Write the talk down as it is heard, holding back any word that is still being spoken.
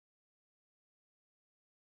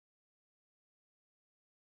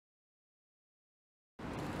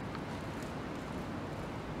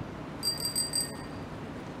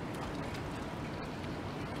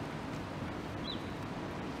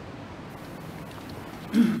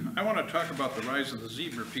I want to talk about the rise of the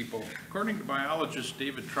zebra people. According to biologist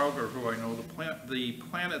David Trauger, who I know, the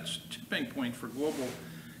planet's tipping point for global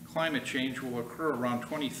climate change will occur around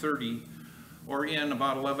 2030, or in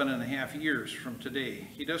about 11 and a half years from today.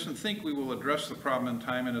 He doesn't think we will address the problem in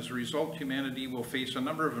time, and as a result, humanity will face a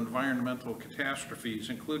number of environmental catastrophes,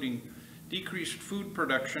 including decreased food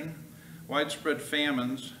production, widespread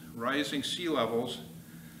famines, rising sea levels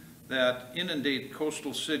that inundate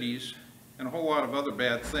coastal cities, and a whole lot of other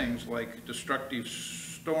bad things like destructive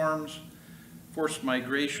storms, forced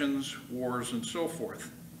migrations, wars, and so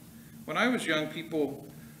forth. When I was young, people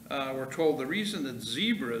were told the reason that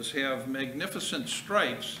zebras have magnificent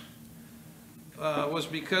stripes was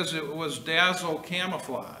because it was dazzle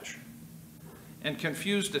camouflage and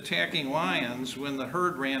confused attacking lions when the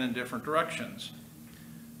herd ran in different directions.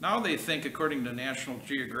 Now they think, according to National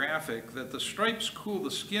Geographic, that the stripes cool the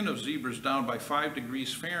skin of zebras down by 5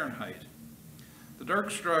 degrees Fahrenheit. The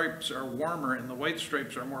dark stripes are warmer and the white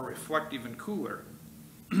stripes are more reflective and cooler.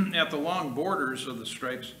 At the long borders of the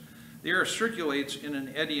stripes, the air circulates in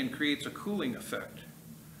an eddy and creates a cooling effect.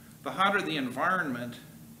 The hotter the environment,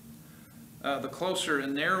 the closer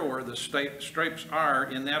and narrower the stripes are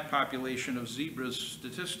in that population of zebras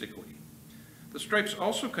statistically. The stripes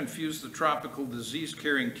also confuse the tropical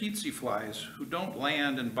disease-carrying tsetse flies, who don't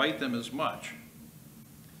land and bite them as much.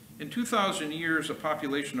 In 2,000 years, a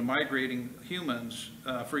population of migrating humans,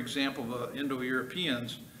 for example, the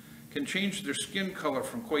Indo-Europeans, can change their skin color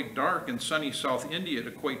from quite dark in sunny South India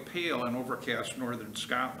to quite pale in overcast northern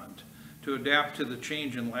Scotland to adapt to the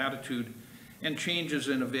change in latitude and changes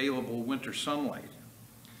in available winter sunlight.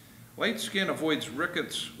 Light skin avoids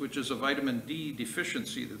rickets, which is a vitamin D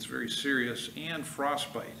deficiency that's very serious, and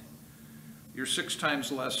frostbite. You're 6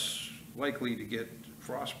 times less likely to get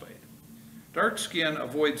frostbite. Dark skin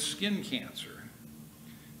avoids skin cancer.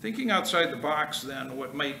 Thinking outside the box then,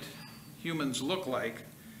 what might humans look like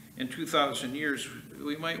in 2,000 years,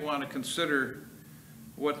 we might want to consider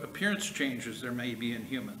what appearance changes there may be in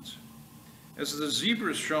humans. As the zebra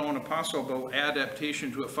has shown, a possible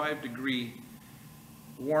adaptation to a 5-degree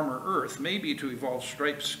warmer Earth may be to evolve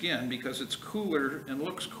striped skin because it's cooler and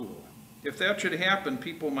looks cool. If that should happen,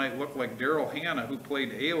 people might look like Daryl Hannah, who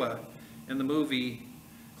played Ayla in the movie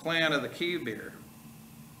Clan of the Cave Bear.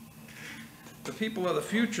 The people of the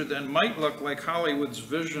future then might look like Hollywood's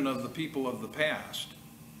vision of the people of the past.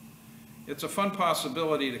 It's a fun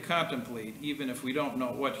possibility to contemplate, even if we don't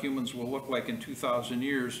know what humans will look like in 2,000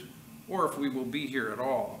 years, or if we will be here at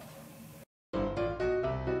all.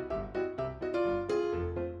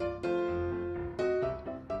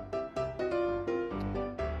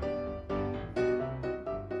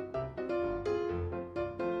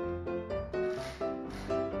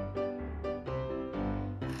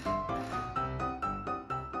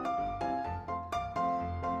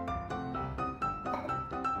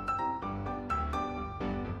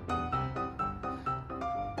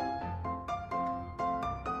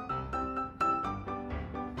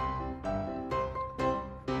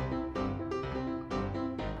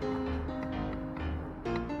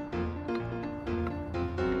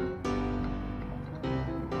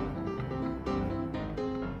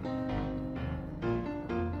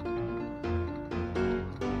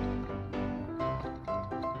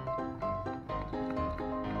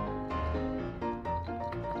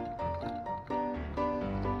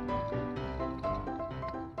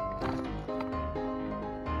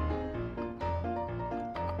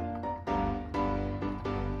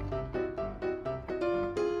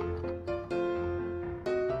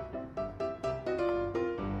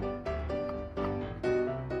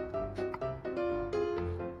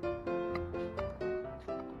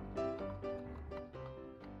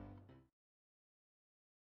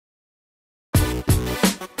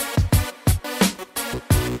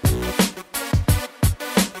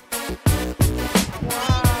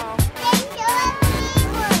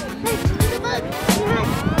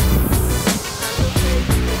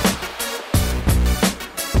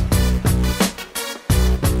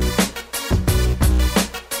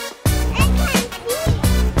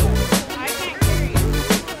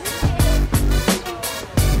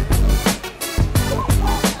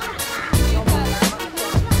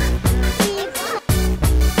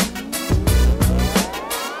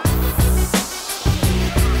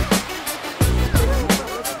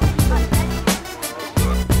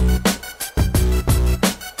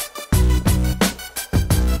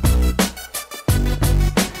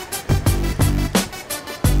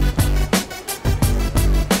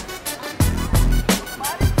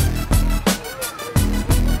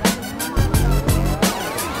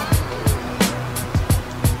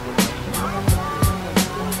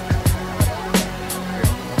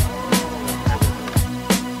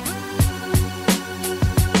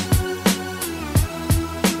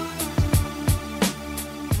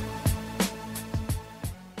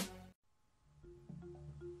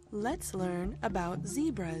 let's learn about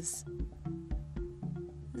zebras.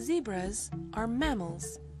 Zebras are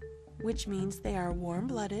mammals, which means they are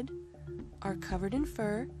warm-blooded, are covered in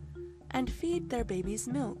fur, and feed their babies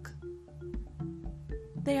milk.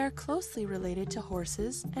 They are closely related to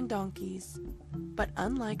horses and donkeys, but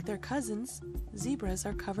unlike their cousins, zebras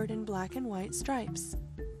are covered in black and white stripes.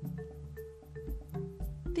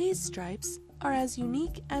 These stripes are as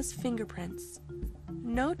unique as fingerprints.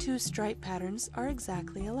 No two stripe patterns are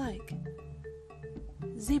exactly alike.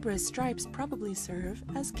 Zebra's stripes probably serve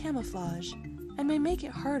as camouflage and may make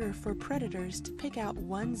it harder for predators to pick out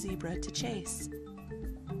one zebra to chase.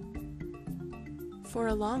 For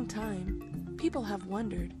a long time, people have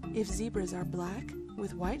wondered if zebras are black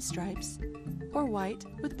with white stripes or white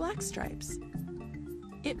with black stripes.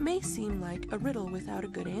 It may seem like a riddle without a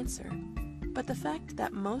good answer, but the fact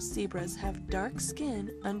that most zebras have dark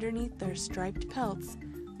skin underneath their striped pelts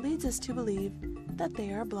leads us to believe that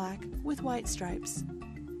they are black with white stripes.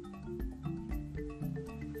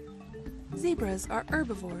 Zebras are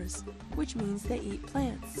herbivores, which means they eat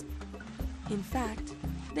plants. In fact,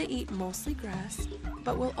 they eat mostly grass,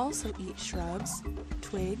 but will also eat shrubs,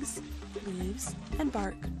 twigs, leaves, and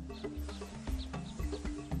bark.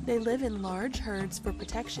 They live in large herds for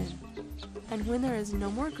protection, and when there is no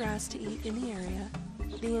more grass to eat in the area,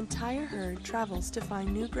 the entire herd travels to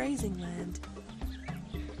find new grazing land.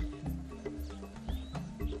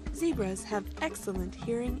 Zebras have excellent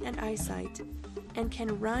hearing and eyesight, and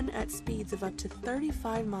can run at speeds of up to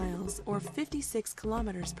 35 miles or 56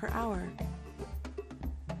 kilometers per hour.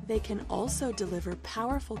 They can also deliver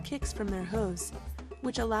powerful kicks from their hooves,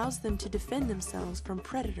 which allows them to defend themselves from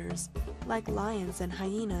predators like lions and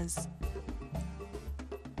hyenas.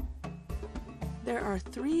 There are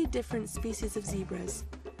 3 different species of zebras,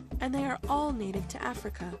 and they are all native to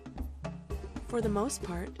Africa. For the most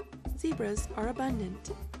part, zebras are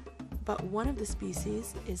abundant, but one of the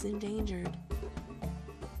species is endangered.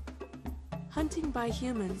 Hunting by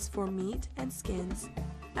humans for meat and skins,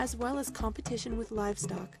 as well as competition with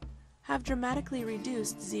livestock, have dramatically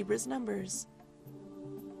reduced zebras' numbers.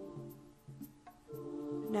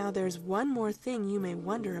 Now there's one more thing you may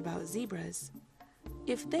wonder about zebras.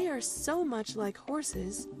 If they are so much like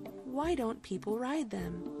horses, why don't people ride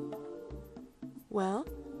them? Well,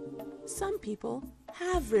 some people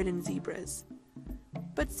have ridden zebras,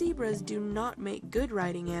 but zebras do not make good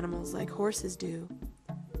riding animals like horses do.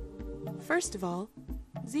 First of all,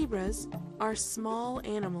 zebras are small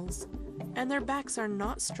animals, and their backs are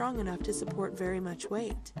not strong enough to support very much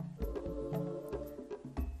weight.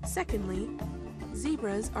 Secondly,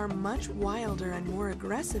 zebras are much wilder and more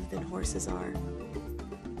aggressive than horses are.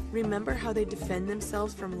 Remember how they defend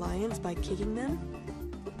themselves from lions by kicking them?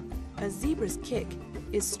 A zebra's kick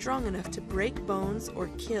is strong enough to break bones or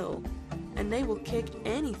kill, and they will kick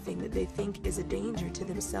anything that they think is a danger to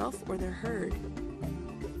themselves or their herd.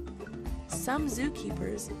 Some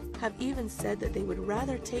zookeepers have even said that they would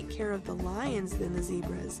rather take care of the lions than the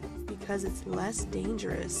zebras because it's less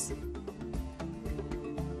dangerous.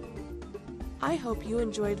 I hope you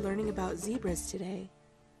enjoyed learning about zebras today.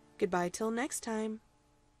 Goodbye till next time.